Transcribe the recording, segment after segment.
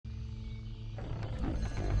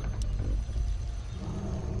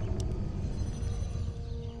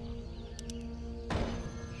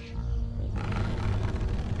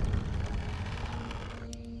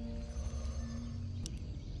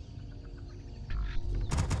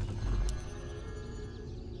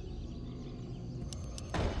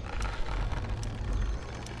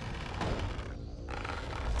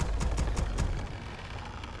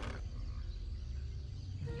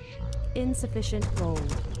Insufficient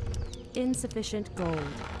gold. Insufficient gold.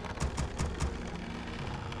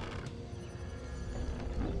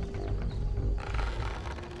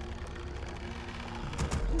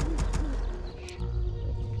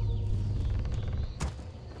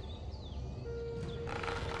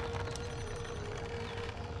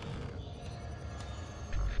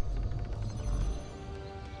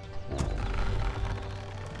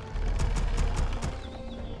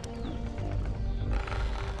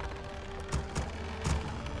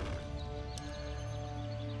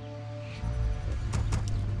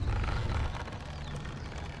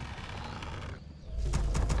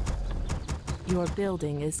 Your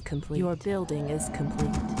building is complete. Your building is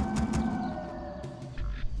complete.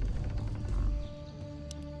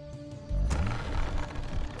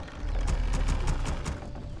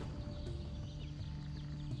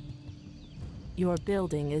 Your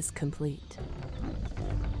building is complete.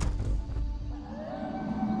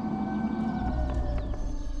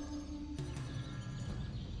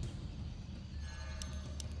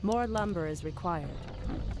 More lumber is required.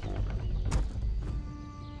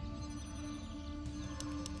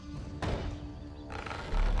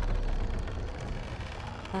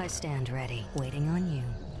 I stand ready, waiting on you.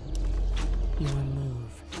 Your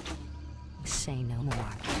move. Say no more.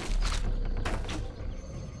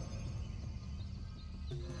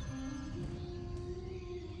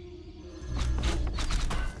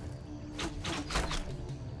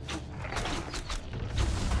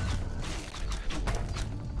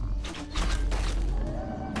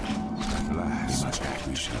 At last,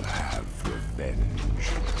 we shall have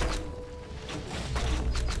revenge.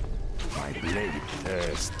 My blade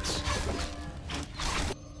thirsts.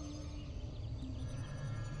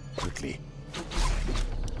 Quickly.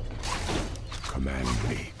 Command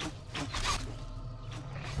me.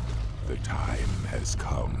 The time has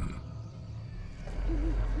come.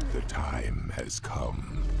 The time has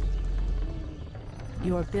come.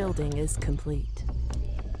 Your building is complete.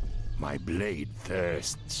 My blade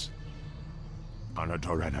thirsts. On a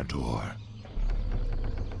Doranador.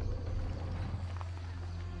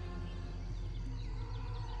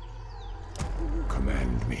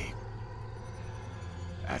 Command me.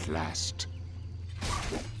 At last.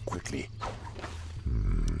 Quickly.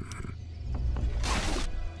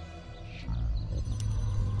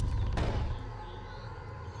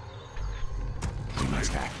 We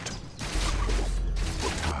must act. The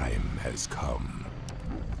time has come.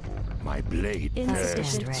 My blade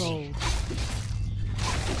Insufficient thirsts. gold.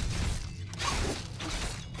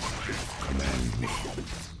 Command me.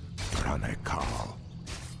 Pranekal.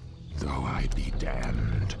 Though I be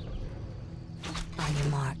damned. On your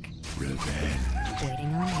mark. Revenge.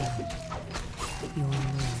 Waiting on you. Your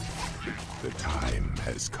move. The time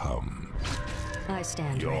has come. I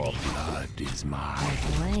stand Your ready. blood is mine.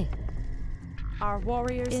 Away. Our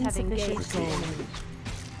warriors have engaged the enemy.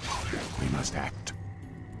 We must act.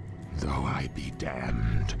 Though I be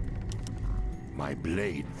damned. My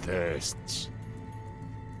blade thirsts.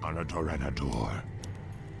 On a Doranador.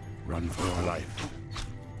 Run for your life.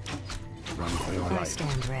 Run for your I life.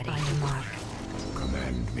 stand ready. On your mark.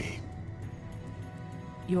 Command me.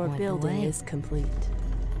 Your Wipe building away. is complete.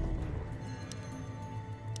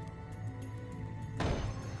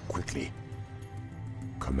 Quickly.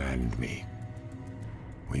 Command me.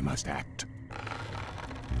 We must act.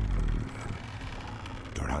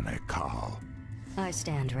 Doranekal. I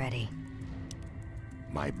stand ready.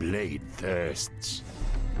 My blade thirsts.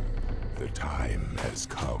 The time has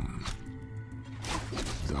come.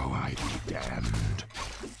 Though I be damned.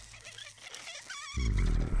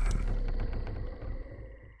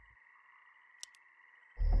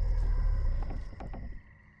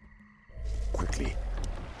 Quickly.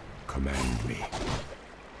 Command me.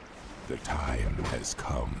 The time has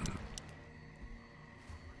come.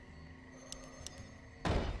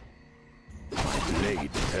 My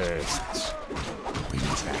blade thirsts. We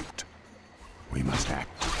must act. We must act.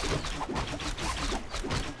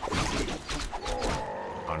 Quickly.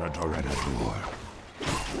 On a Doranador.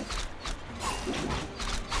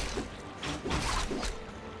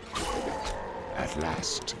 At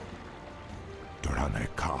last.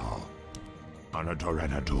 Doranekal. On a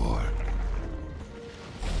Doranador.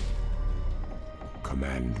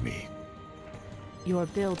 Command me. Your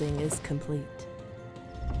building is complete.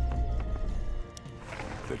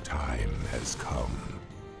 The time has come.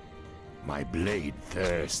 My blade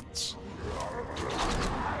thirsts.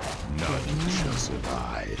 None shall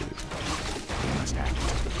survive. We must act.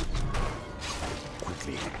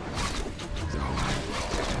 Quickly. Though I be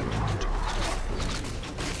damned.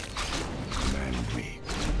 Command me.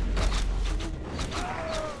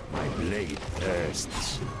 My blade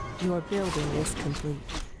thirsts. Your building is complete.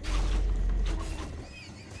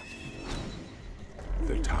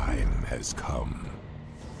 The time has come.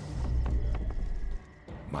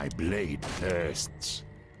 My blade thirsts.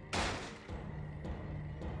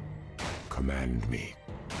 Command me.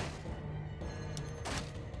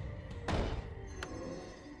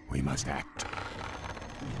 We must act.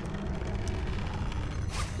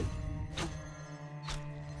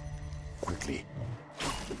 Quickly.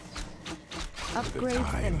 The Upgrade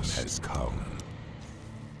time finished. has come.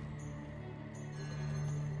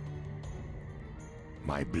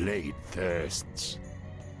 My blade thirsts.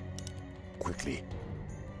 Quickly.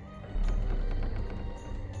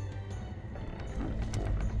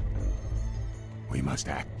 We must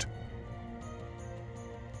act.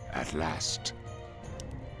 At last.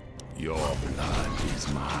 Your blood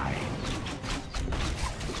is mine.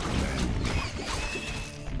 Command me.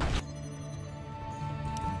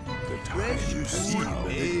 The time has come.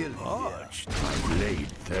 My blade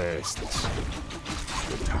thirsts.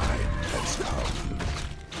 The time has come.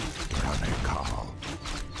 Run a call.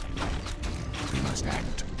 We must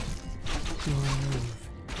act. Your move.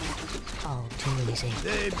 All too easy.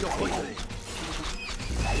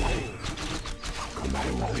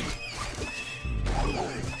 Command me.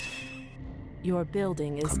 Your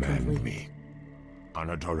building is Command complete. me.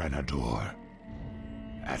 Honodoranador.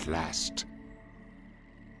 At last.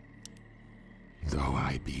 Though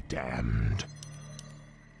I be damned.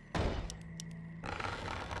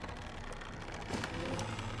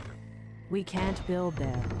 We can't build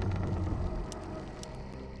there.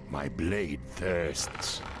 My blade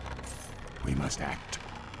thirsts. We must act.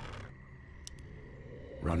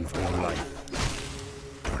 Run for your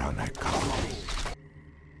life. Run a call.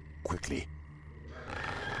 Quickly.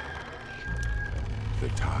 The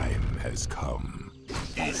time has come.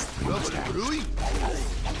 We must act.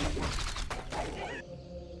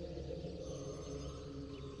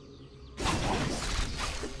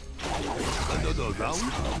 Another round?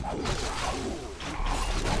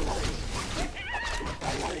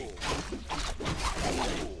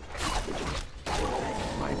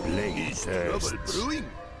 My blade Trouble thirsts. brewing?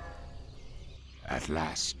 At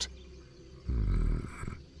last.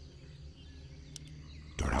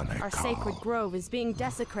 Our sacred grove is being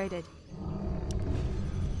desecrated.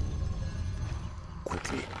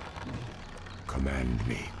 Quickly. Command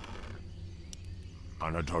me.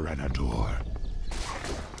 Honodoranador.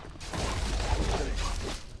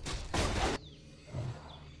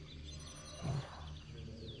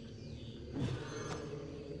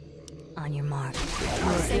 On your mark.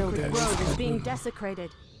 Our sacred has grove is come. being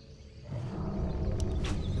desecrated.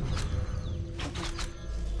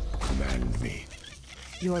 Command me.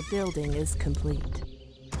 Your building is complete.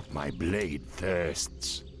 My blade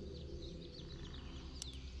thirsts.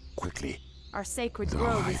 Quickly. Our sacred Though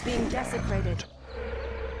grove I is being be desecrated. damned.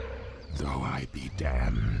 Though I be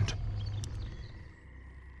damned.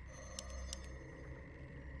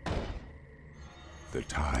 The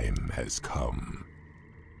time has come.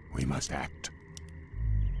 We must act.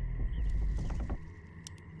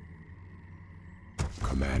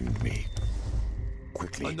 Command me.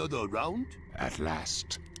 Quickly. Another round? At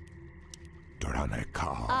last.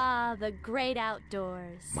 Doranekal. Ah, the great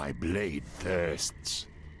outdoors. My blade thirsts.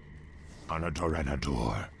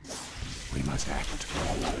 Honodoranador. We must act.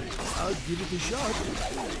 I'll give it a shot.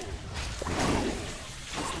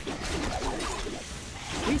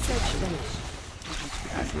 Research finished.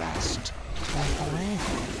 At last.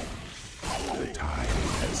 The time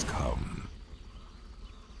has come.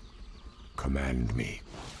 Command me.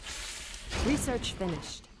 Research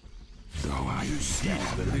finished. Though I be A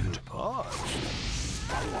damned. little parched.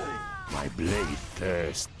 My blade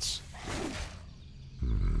thirsts.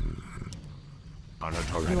 Your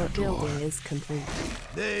Honodoranador. building is complete.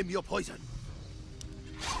 Name your poison.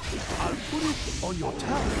 I'll put it on your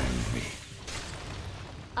tongue. Command me.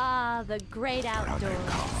 Ah, the great outdoors.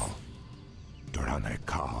 Doranekal.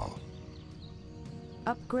 Doranekal.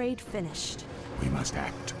 Upgrade finished. We must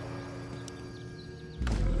act.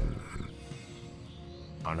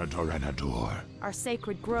 Honodoranador. Our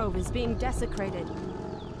sacred grove is being desecrated.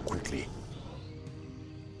 Quickly.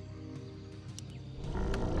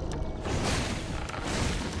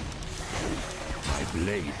 My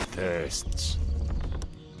blade thirsts.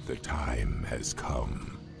 The time has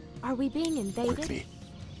come. Are we being invaded? Quickly.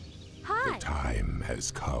 The Hi. time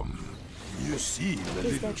has come. You seem a Is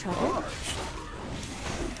little there trouble? parched.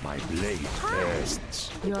 My blade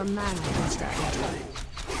thirsts. Your mana Must act.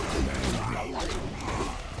 Command me.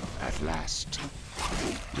 At last.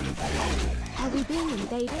 Are we being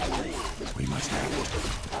invaded? We must act.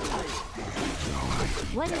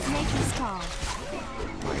 What is nature's call?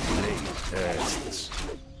 My blade thirsts.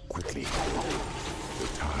 Quickly. The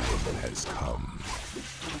time has come.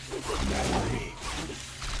 Command me.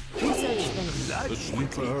 Research finished. The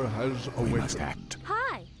sleeper has awakened. We must act.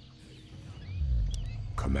 Hi!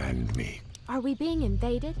 Command me. Are we being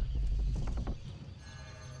invaded?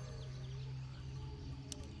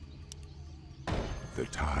 The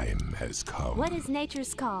time has come. What is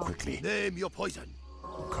nature's call? Quickly. Name your poison.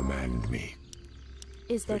 Command me.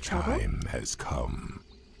 Is there The trouble? time has come.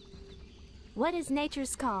 What is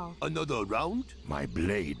nature's call? Another round? My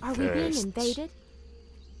blade Are we being thirsts. invaded?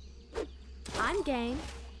 I'm game.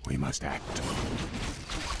 We must act.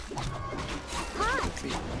 Hi! Quickly.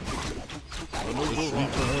 The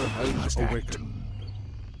sleeper has awakened.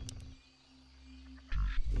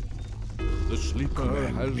 The sleeper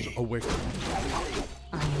Command has me. awakened.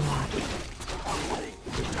 I am watching.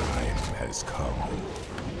 The time has come.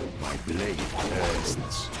 My blade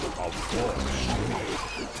thirsts. Of course.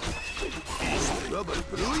 Is trouble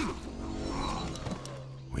brewing?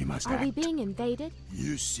 We must Are act. we being invaded?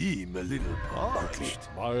 You seem a little parched.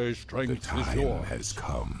 My The strength is time yours. has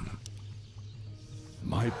come.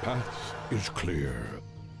 My path is clear.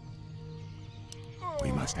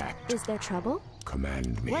 We must act. Is there trouble?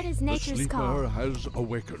 Command me. What is The nature's sleeper call? has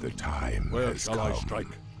awakened. The time Where has shall come. I strike?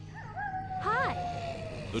 Hi!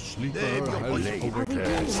 The sleeper Name your has blade. Are we awakened.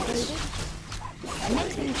 being Thirsts. invaded?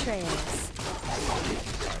 Making trails.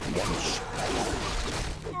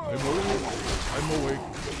 I'm awake. I'm awake.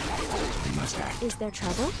 We must act. Is there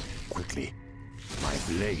trouble? Quickly. My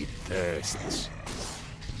blade thirsts.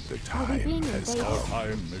 The Are we time being has invaded? Our come.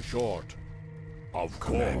 time is short. Of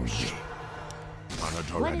Command course. me.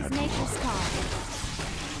 What is nature's call?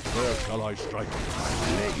 Where shall I strike? My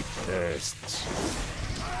blade thirsts.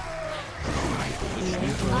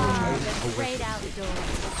 Ah, the great outdoors.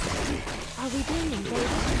 Are we being invaded?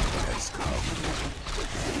 Has come.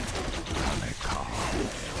 Kameka.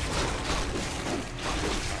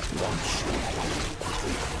 Once.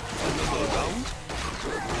 Another round?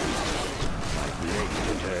 My blade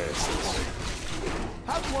thirsts.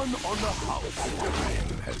 Have one on the house.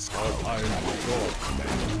 Time has Our come. time is short.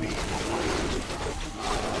 Command me.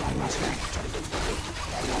 I must act.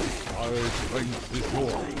 My strength is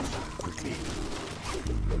yours. Quickly.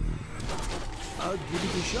 I'll give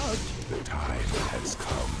it a shot. The time has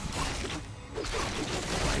come.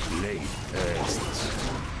 My blade thirsts.